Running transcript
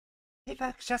Hey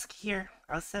folks, Jessica here,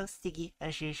 also Stiggy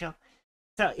as usual.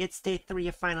 So it's day 3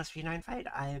 of Finals for United Fight.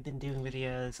 I have been doing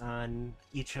videos on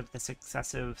each of the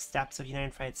successive steps of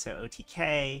United Fight, so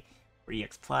OTK, or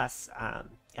EX Plus,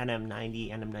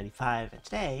 NM90, NM95, and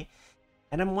today,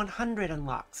 NM100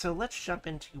 unlocked. So let's jump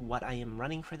into what I am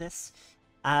running for this.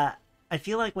 I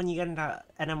feel like when you get into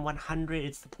NM100,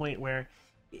 it's the point where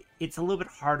it's a little bit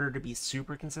harder to be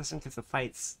super consistent because the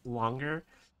fight's longer.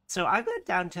 So I've got it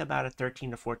down to about a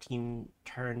 13 to 14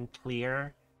 turn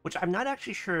clear, which I'm not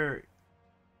actually sure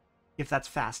if that's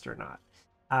fast or not.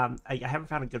 I haven't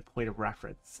found a good point of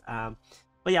reference.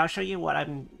 But yeah, I'll show you what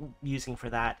I'm using for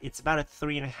that. It's about a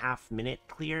 3.5 minute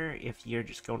clear if you're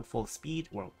just going full speed,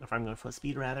 well, if I'm going full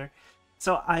speed rather.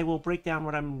 So I will break down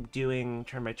what I'm doing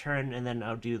turn by turn, and then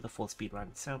I'll do the full speed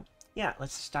run. So yeah,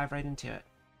 let's just dive right into it.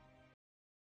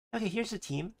 Okay, here's the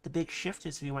team. The big shift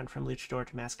is we went from Luchador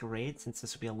to Masquerade, since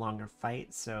this will be a longer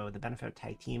fight, so the benefit of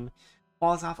tag team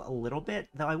falls off a little bit.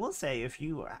 Though I will say, if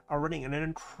you are running an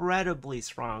incredibly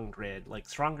strong grid, like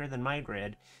stronger than my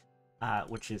grid,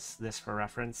 which is this for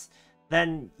reference,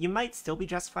 then you might still be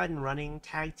justified in running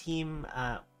tag team,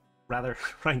 running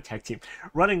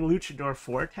Luchador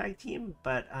for tag team,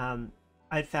 but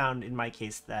I found in my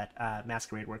case that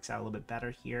Masquerade works out a little bit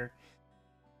better here.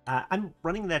 I'm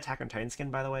running the Attack on Titan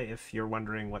skin, by the way, if you're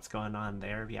wondering what's going on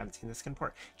there, if you haven't seen the skin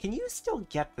port. Can you still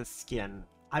get the skin?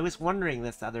 I was wondering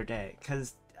this the other day,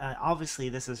 because obviously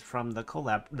this is from the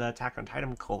collab, the Attack on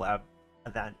Titan collab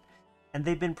event, and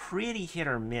they've been pretty hit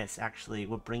or miss, actually,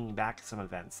 with bringing back some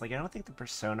events. Like, I don't think the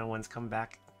Persona ones come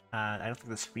back. I don't think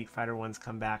the Street Fighter ones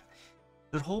come back.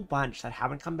 There's a whole bunch that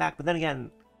haven't come back, but then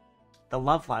again, the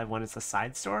Love Live one is a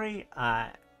side story,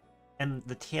 and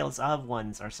the Tales of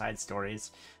ones are side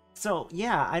stories. So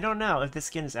yeah, I don't know if this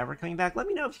skin is ever coming back. Let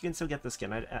me know if you can still get the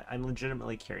skin. I'm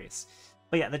legitimately curious.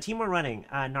 But yeah, the team we're running,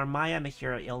 Narmaya,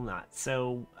 Mahira, Ilnat.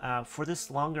 So for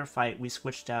this longer fight, we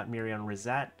switched out Mirio and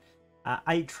Rosette.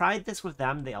 I tried this with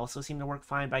them. They also seem to work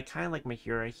fine, but I kind of like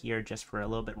Mahira here just for a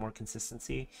little bit more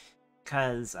consistency.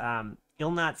 Because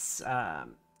Ilnat's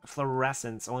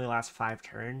fluorescence only lasts 5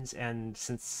 turns, and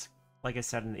since, like I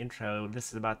said in the intro, this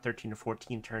is about 13 to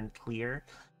 14 turn clear,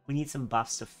 we need some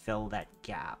buffs to fill that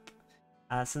gap.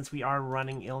 Since we are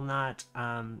running Ilnat,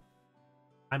 I'm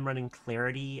running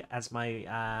Clarity as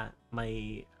my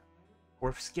my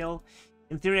Orf skill.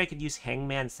 In theory, I could use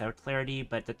Hangman instead of Clarity,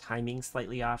 but the timing's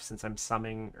slightly off since I'm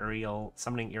summoning Uriel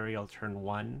turn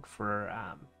 1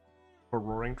 for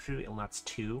Roaring Crew. Ilnat's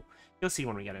 2. You'll see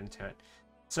when we get into it.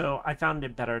 So I found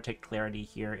it better to take Clarity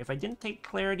here. If I didn't take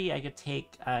Clarity, I could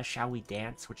take Shall We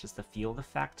Dance, which is the field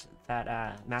effect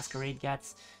that Masquerade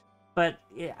gets. But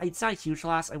it's not a huge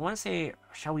loss. I want to say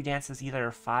Shall We Dance is either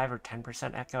 5 or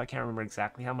 10% echo. I can't remember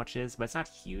exactly how much it is, but it's not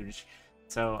huge.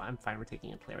 So I'm fine with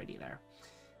taking a Clarity there.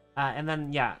 And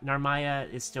then, yeah, Narmaya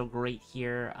is still great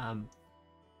here.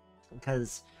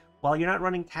 Because while you're not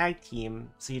running tag team,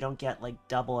 so you don't get like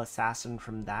double assassin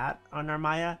from that on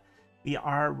Narmaya, we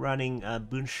are running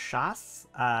Bunshas.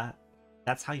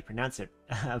 That's how you pronounce it,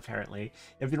 apparently.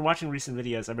 If you've been watching recent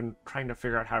videos, I've been trying to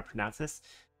figure out how to pronounce this.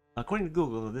 According to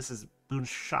Google, this is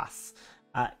Bunshas,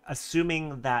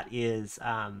 assuming that is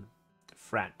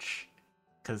French,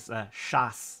 because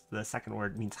chasse, the second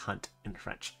word, means hunt in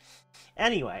French.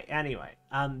 Anyway,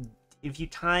 if you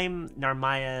time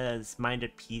Narmaya's Mind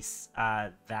at Peace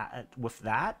with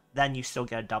that, then you still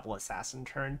get a double assassin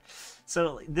turn.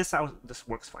 So this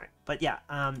works fine. But yeah,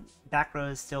 back row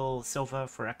is still Silva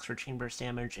for extra chamber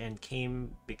damage, and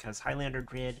Kame because Highlander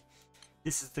grid.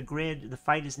 This is the grid. The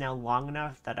fight is now long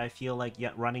enough that I feel like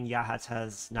running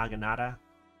Yahata's Naginata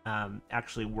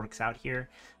actually works out here.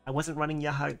 I wasn't running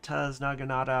Yahata's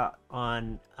Naginata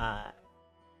on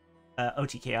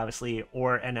OTK, obviously,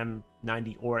 or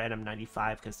NM90 or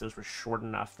NM95, because those were short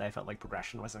enough that I felt like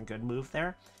progression wasn't a good move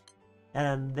there.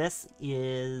 And this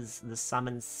is the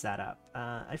summon setup.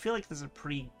 I feel like this is a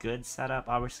pretty good setup.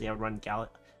 Obviously, I would run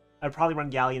I'd probably run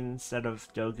Galleon instead of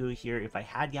Dogu here if I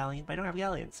had Galleon, but I don't have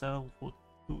Galleon, so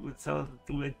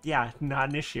yeah, not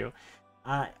an issue.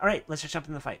 Alright, let's just jump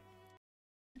in the fight.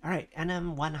 Alright,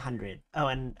 NM100. Oh,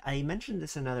 and I mentioned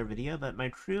this in another video, but my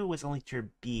crew was only tier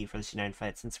B for the C9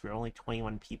 fight since we were only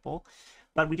 21 people.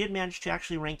 But we did manage to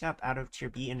actually rank up out of tier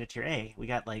B into tier A. We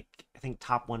got, like, I think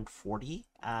top 140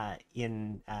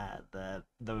 in the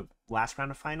last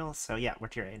round of finals. So yeah, we're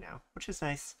tier A now, which is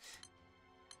nice.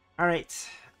 Alright.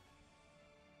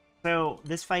 So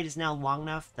this fight is now long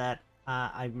enough that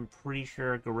I'm pretty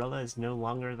sure Gorilla is no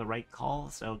longer the right call,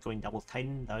 so going double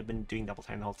Titan, though I've been doing double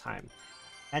Titan the whole time.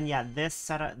 And yeah, this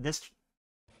setup, this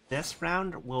this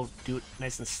round, we'll do it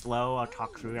nice and slow. I'll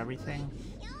talk through everything.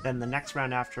 Then the next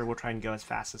round after, we'll try and go as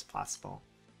fast as possible.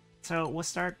 So we'll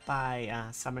start by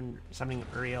summoning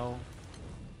Uriel,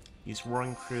 use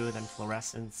Roaring Crew, then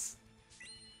Fluorescence,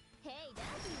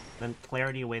 then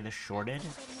Polarity away the Shorted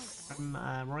from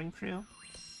Roaring Crew,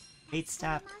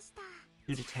 8-step,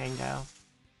 2 to Tango,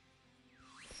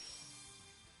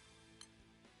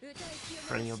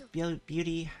 Perennial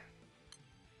Beauty,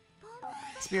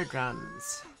 Spear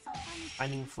Drums,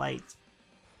 Finding Flight,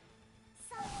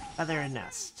 Feather and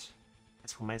Nest.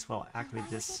 Guess we might as well activate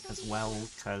this as well,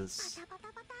 because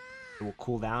it will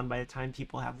cool down by the time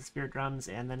people have the Spirit Drums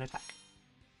and then attack.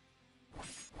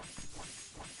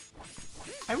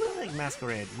 I really like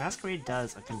Masquerade. Masquerade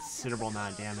does a considerable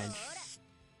amount of damage.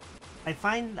 I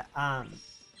find a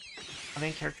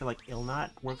main character like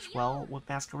Ilnot works well with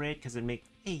Masquerade because it makes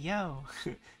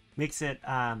makes it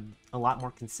a lot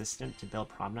more consistent to build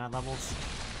Promenade levels.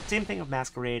 Same thing with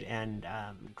Masquerade and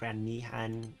Grand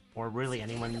Nihan, or really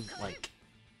anyone like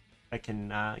that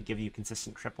can give you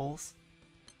consistent triples.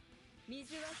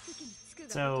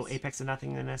 So Apex of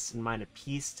Nothingness and Mind of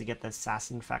Peace to get the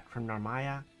Assassin effect from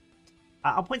Narmaya.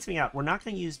 I'll point something out. We're not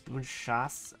going to use Boon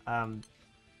Shas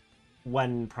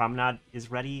when Promenade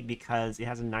is ready because it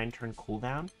has a 9-turn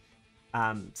cooldown.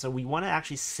 So we want to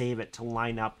actually save it to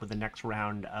line up with the next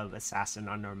round of Assassin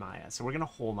on Narmaya. So we're going to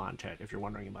hold on to it if you're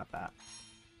wondering about that.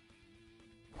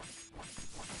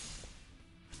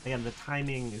 Again, the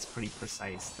timing is pretty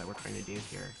precise that we're trying to do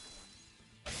here.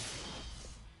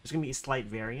 There's going to be a slight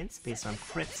variance based on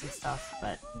crits and stuff,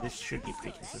 but this should be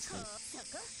pretty consistent.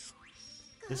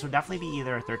 This would definitely be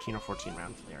either a 13 or 14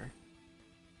 round clear.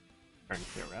 Turn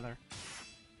clear, rather.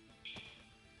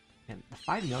 And the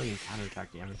 5 million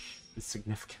counterattack damage is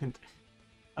significant.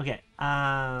 Okay,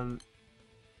 go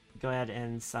ahead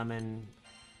and summon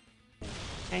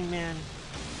Hangman.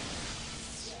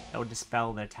 That would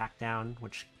dispel the attack down,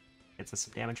 which gets us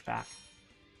some damage back.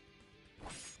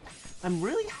 I'm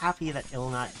really happy that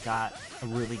Ilnot got a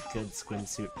really good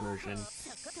Squimsuit version.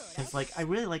 Because, like, I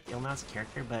really like Ilnot's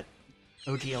character, but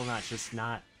OG Ilnot's just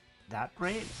not that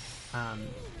great.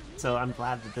 So I'm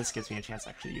glad that this gives me a chance to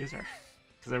actually use her.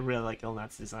 Because I really like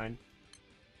Ilnot's design.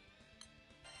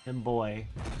 And boy,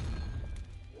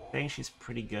 saying she's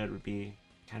pretty good would be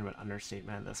kind of an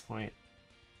understatement at this point.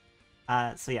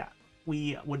 So yeah,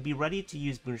 we would be ready to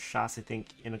use Boon Shas, I think,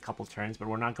 in a couple turns, but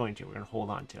we're not going to. We're going to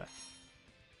hold on to it.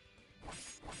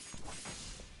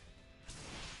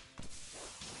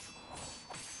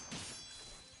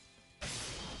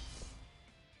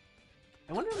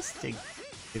 I wonder if Stig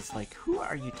is like, who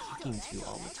are you talking to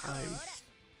all the time?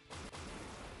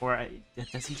 Or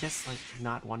does he just, like,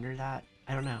 not wonder that?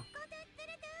 I don't know.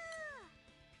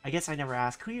 I guess I never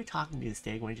ask, who are you talking to,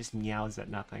 Stig, when he just meows at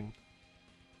nothing.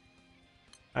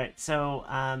 Alright,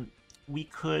 so, we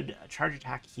could charge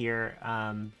attack here,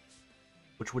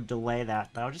 which would delay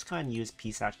that, but I'll just go ahead and use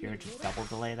Peace out here to double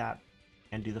delay that,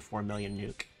 and do the 4 million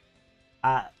nuke.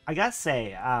 I gotta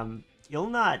say,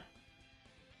 Ilnot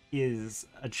is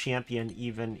a champion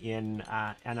even in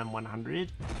NM100.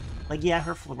 Like, yeah,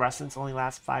 her Fluorescence only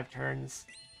lasts 5 turns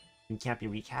and can't be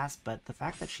recast, but the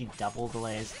fact that she double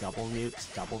delays, double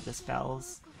nukes, double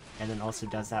dispels, and then also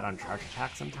does that on charge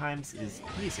attack sometimes is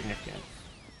pretty significant.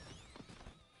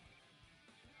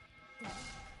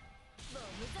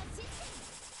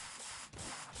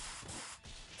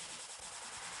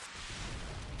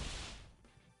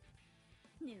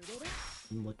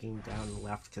 I'm looking down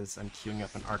left because I'm queuing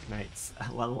up an Arknights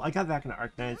level. I got back into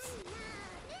Arknights.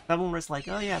 Someone was like,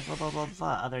 oh yeah, blah blah blah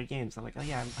blah, other games. I'm like, oh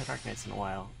yeah, I haven't played Arknights in a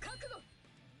while.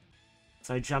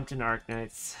 So I jumped into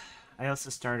Arknights. I also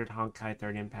started Honkai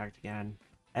 3rd Impact again.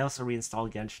 I also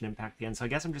reinstalled Genshin Impact again, so I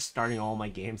guess I'm just starting all my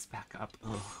games back up.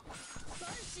 Ugh.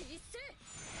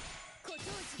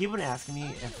 People have been asking me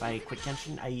if I quit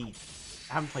Genshin. I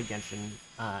haven't played Genshin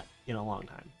in a long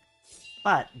time.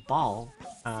 But Ball,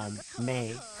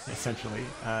 May, essentially,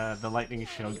 the Lightning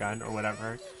Shogun or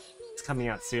whatever, is coming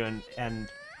out soon, and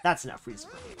that's enough reason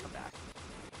for me to come back.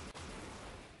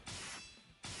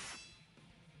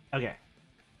 Okay.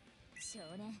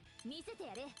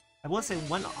 I will say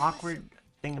one awkward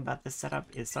thing about this setup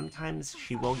is sometimes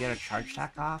she will get a charge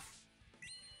attack off,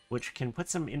 which can put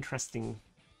some interesting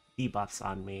debuffs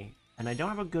on me, and I don't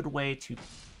have a good way to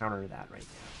counter that right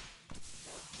now.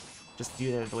 Just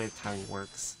due to the way the timing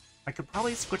works. I could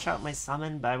probably switch out my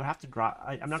summon, but I would have to drop.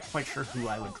 I'm not quite sure who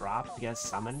I would drop to get a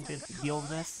summon to deal with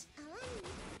this.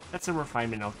 That's a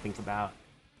refinement I'll think about.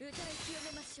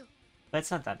 But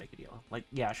it's not that big a deal. Like,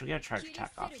 yeah, she'll get a charge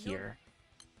attack off here.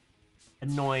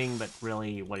 Annoying, but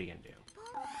really, what are you gonna do?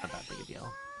 Not that big a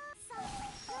deal.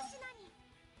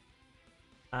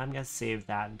 I'm gonna save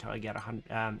that until I get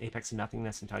 100, Apex of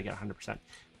Nothingness until I get 100%.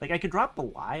 Like, I could drop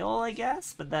Belial, I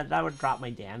guess, but that would drop my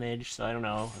damage, so I don't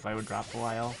know if I would drop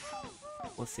Belial.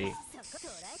 We'll see.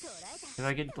 If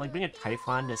I could, like, bring a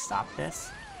Typhon to stop this,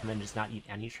 and then just not eat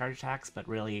any charge attacks, but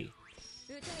really,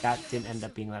 that didn't end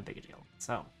up being that big a deal.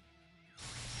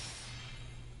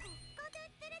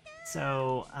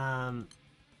 So,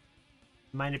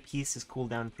 Mind of Peace is cooled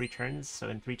down 3 turns, so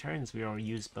in 3 turns we will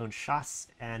use Bone Chasse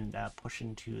and push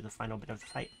into the final bit of the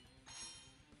fight.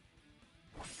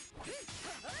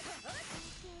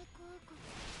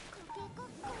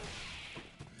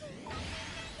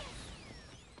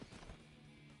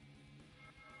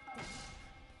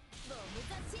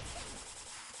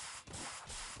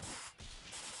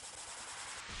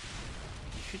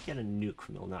 You should get a nuke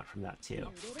from Milnot from that too.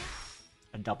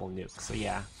 A double nuke, so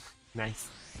yeah, nice.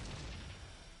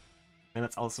 And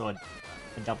that's also a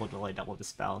double delay, double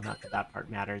dispel. Not that that part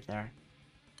mattered there.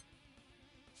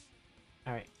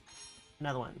 Alright,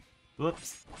 another one.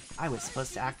 Whoops. I was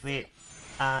supposed to activate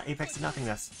Apex of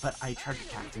Nothingness, but I charge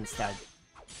attacked instead.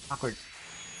 Awkward.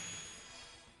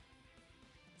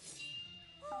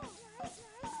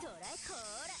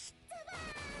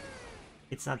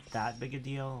 It's not that big a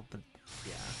deal, but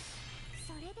yeah.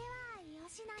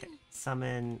 Okay,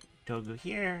 summon Dogu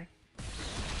here.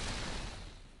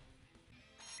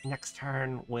 Next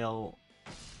turn will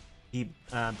be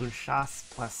Bone Chasse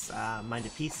plus Mind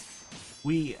of Peace.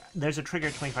 There's a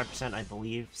trigger 25%, I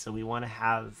believe, so we want to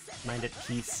have Mind of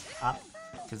Peace up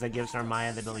because that gives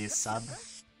Narmaya the ability to sub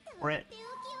for it.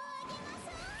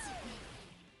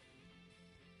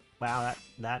 Wow,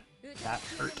 that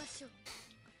hurt.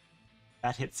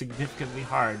 That hit significantly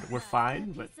hard. We're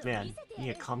fine, but man, you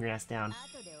need to calm your ass down.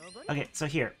 Okay, so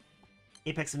here,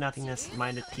 Apex of Nothingness,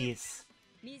 Mind of Peace,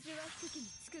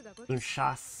 Bone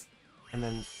Chasse, and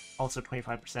then also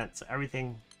 25%, so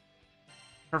everything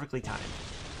perfectly timed.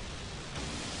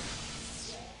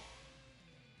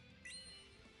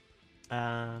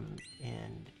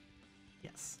 And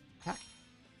yes, attack.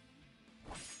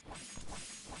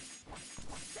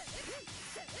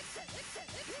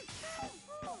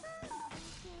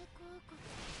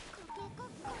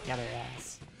 Got her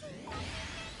ass.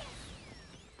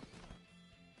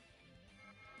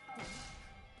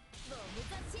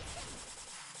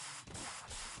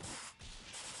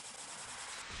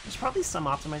 There's probably some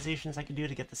optimizations I could do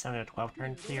to get the 7 out of 12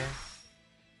 turn clear,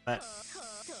 but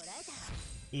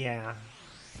yeah,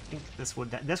 I think this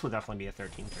would definitely be a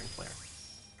 13 turn clear.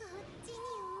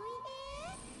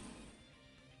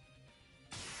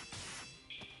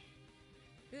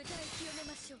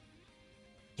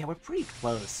 Yeah, we're pretty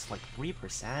close, like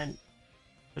 3%.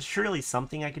 There's surely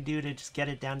something I could do to just get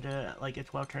it down to like a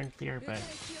 12 turn clear, but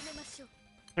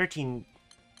 13.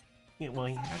 Well,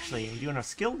 actually, we do enough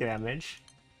skill damage.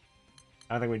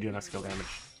 I don't think we do enough skill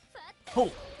damage.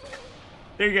 Oh!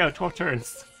 There you go, 12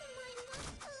 turns.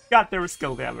 Got there was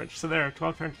skill damage, so there,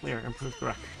 12 turn clear, improved the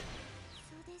record.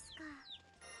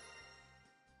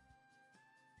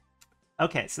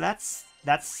 Okay, so that's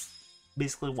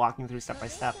basically walking through step by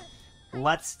step.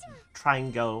 Let's try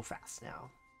and go fast now.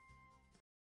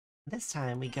 This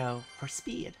time we go for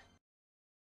speed.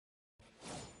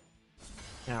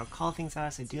 Now, call things out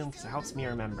as I do them because it helps me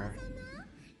remember.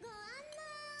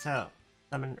 So,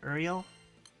 summon Uriel,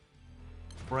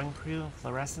 Brewing Crew,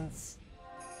 Fluorescence,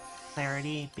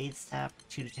 Clarity, Bait Step,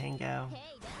 Two to Tango,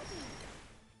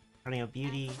 Carnio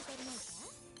Beauty,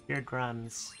 Beard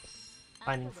Drums,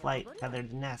 Finding Flight,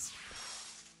 Feathered Nest,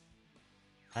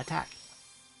 attack.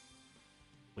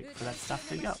 Wait for that stuff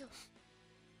to go.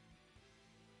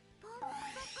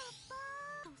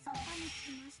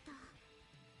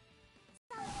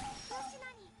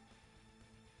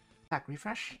 Attack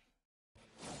refresh.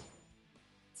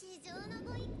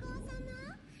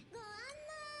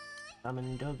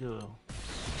 Summon Dogu.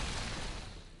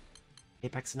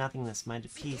 Apex of Nothingness, Mind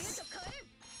of Peace.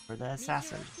 For the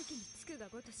assassin.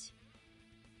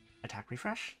 Attack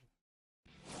refresh.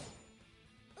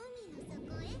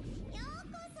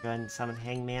 Go ahead and summon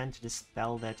Hangman to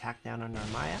dispel the attack down on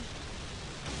Narmaya.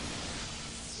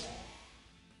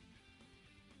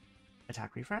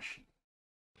 Attack refresh.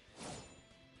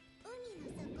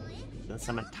 Then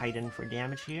summon Titan for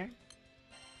damage here.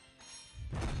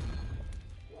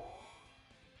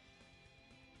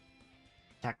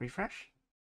 Attack refresh.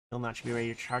 Milnot should be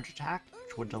ready to charge attack,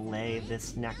 which would delay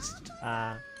this next,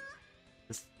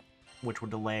 which would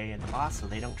delay the boss so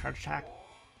they don't charge attack.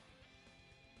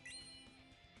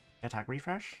 Attack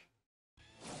refresh.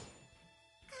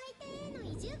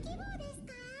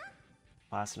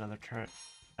 Boss another turn.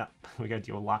 Oh, we gotta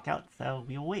do a lockout, so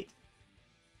we'll wait.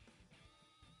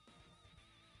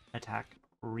 attack,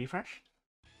 refresh.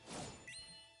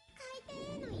 Go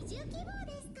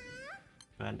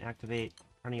ahead and activate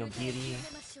Perennial Beauty.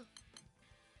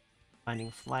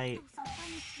 Finding Flight.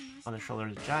 On the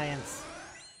Shoulders of Giants.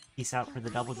 Peace out for the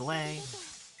double delay.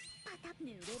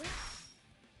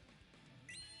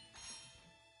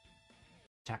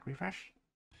 Attack, refresh.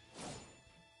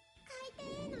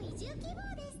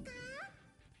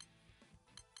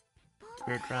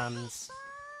 Spirit Drums.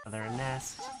 Another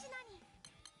Nest.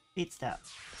 Beat Step.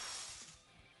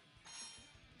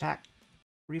 Attack,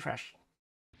 refresh.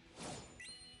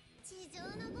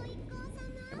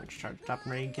 Damage charged up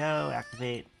and ready to go.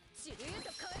 Activate.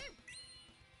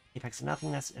 Apex of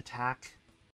Nothingness, attack.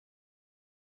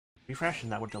 Refresh,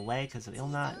 and that would delay because of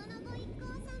Ilnut.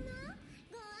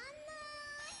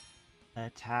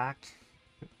 Attack.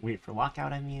 Wait for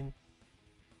lockout, I mean.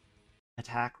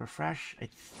 Attack, refresh. I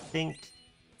think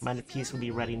Minded Piece will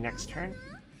be ready next turn.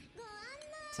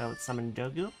 So let's summon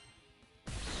Dogu.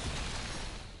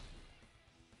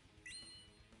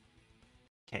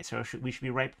 Okay, so we should be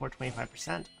right for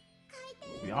 25%.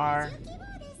 We are.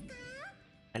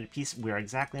 Minded Piece, we are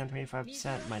exactly on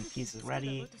 25%. Minded Piece is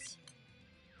ready.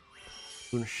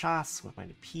 Unshas with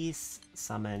Minded Piece.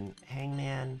 Summon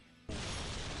Hangman.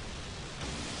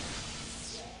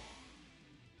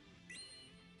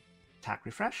 Attack,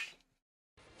 refresh.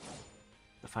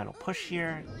 The final push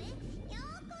here.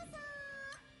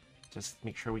 Just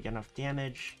make sure we get enough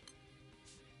damage.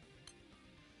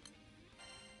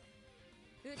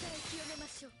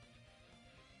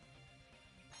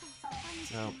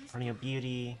 So, Perennial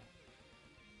Beauty.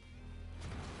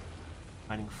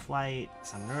 Finding Flight.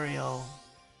 Sunurial.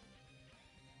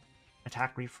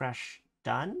 Attack, refresh.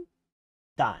 Done?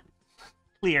 Done.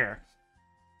 Clear.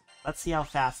 Let's see how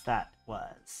fast that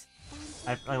was.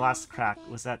 I lost track.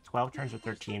 Was that 12 turns or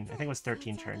 13? I think it was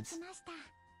 13 turns.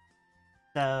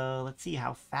 So, let's see,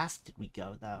 how fast did we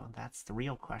go, though? That's the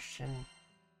real question.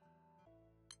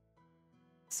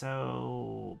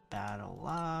 So, battle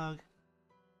log.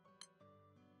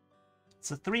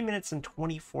 So 3 minutes and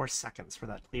 24 seconds for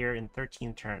that clear in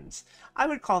 13 turns. I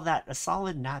would call that a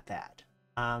solid, not bad.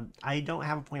 I don't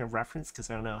have a point of reference because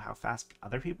I don't know how fast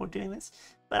other people are doing this,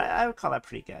 but I would call that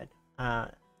pretty good.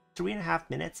 3.5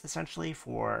 minutes, essentially,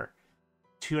 for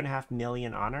 2.5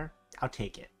 million honor. I'll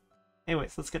take it.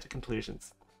 Anyways, let's get to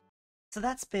conclusions. So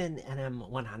that's been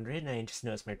NM100, and I just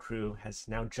noticed my crew has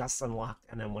now just unlocked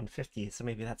NM150, so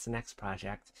maybe that's the next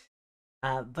project.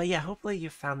 But yeah, hopefully you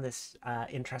found this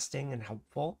interesting and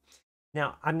helpful.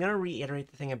 Now, I'm going to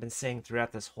reiterate the thing I've been saying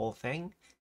throughout this whole thing.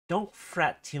 Don't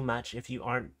fret too much if you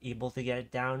aren't able to get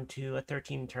it down to a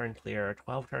 13-turn clear or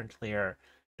 12-turn clear.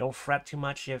 Don't fret too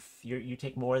much if you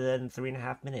take more than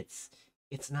 3.5 minutes.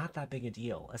 It's not that big a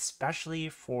deal, especially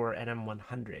for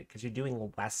NM100, because you're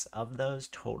doing less of those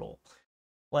total.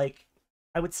 Like,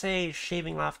 I would say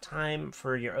shaving off time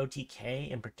for your OTK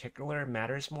in particular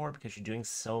matters more because you're doing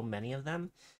so many of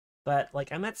them. But,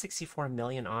 like, I'm at 64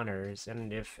 million honors,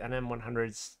 and if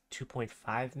NM100's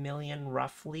 2.5 million,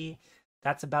 roughly,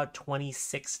 that's about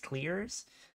 26 clears.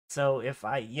 So if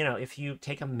if you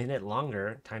take a minute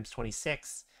longer times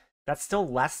 26, that's still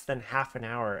less than half an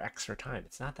hour extra time.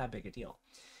 It's not that big a deal.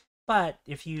 But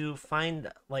if you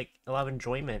find like a lot of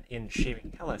enjoyment in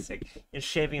shaving in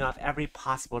shaving off every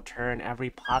possible turn, every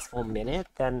possible minute,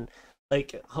 then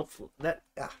like hopefully that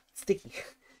sticky.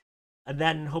 And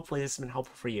then hopefully this has been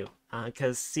helpful for you,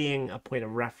 because seeing a point of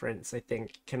reference, I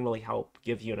think, can really help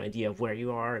give you an idea of where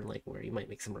you are and like where you might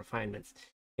make some refinements.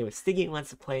 Anyway, Stiggy wants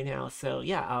to play now, so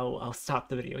yeah, I'll stop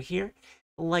the video here.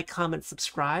 Like, comment,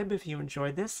 subscribe if you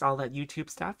enjoyed this, all that YouTube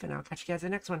stuff, and I'll catch you guys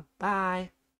in the next one. Bye!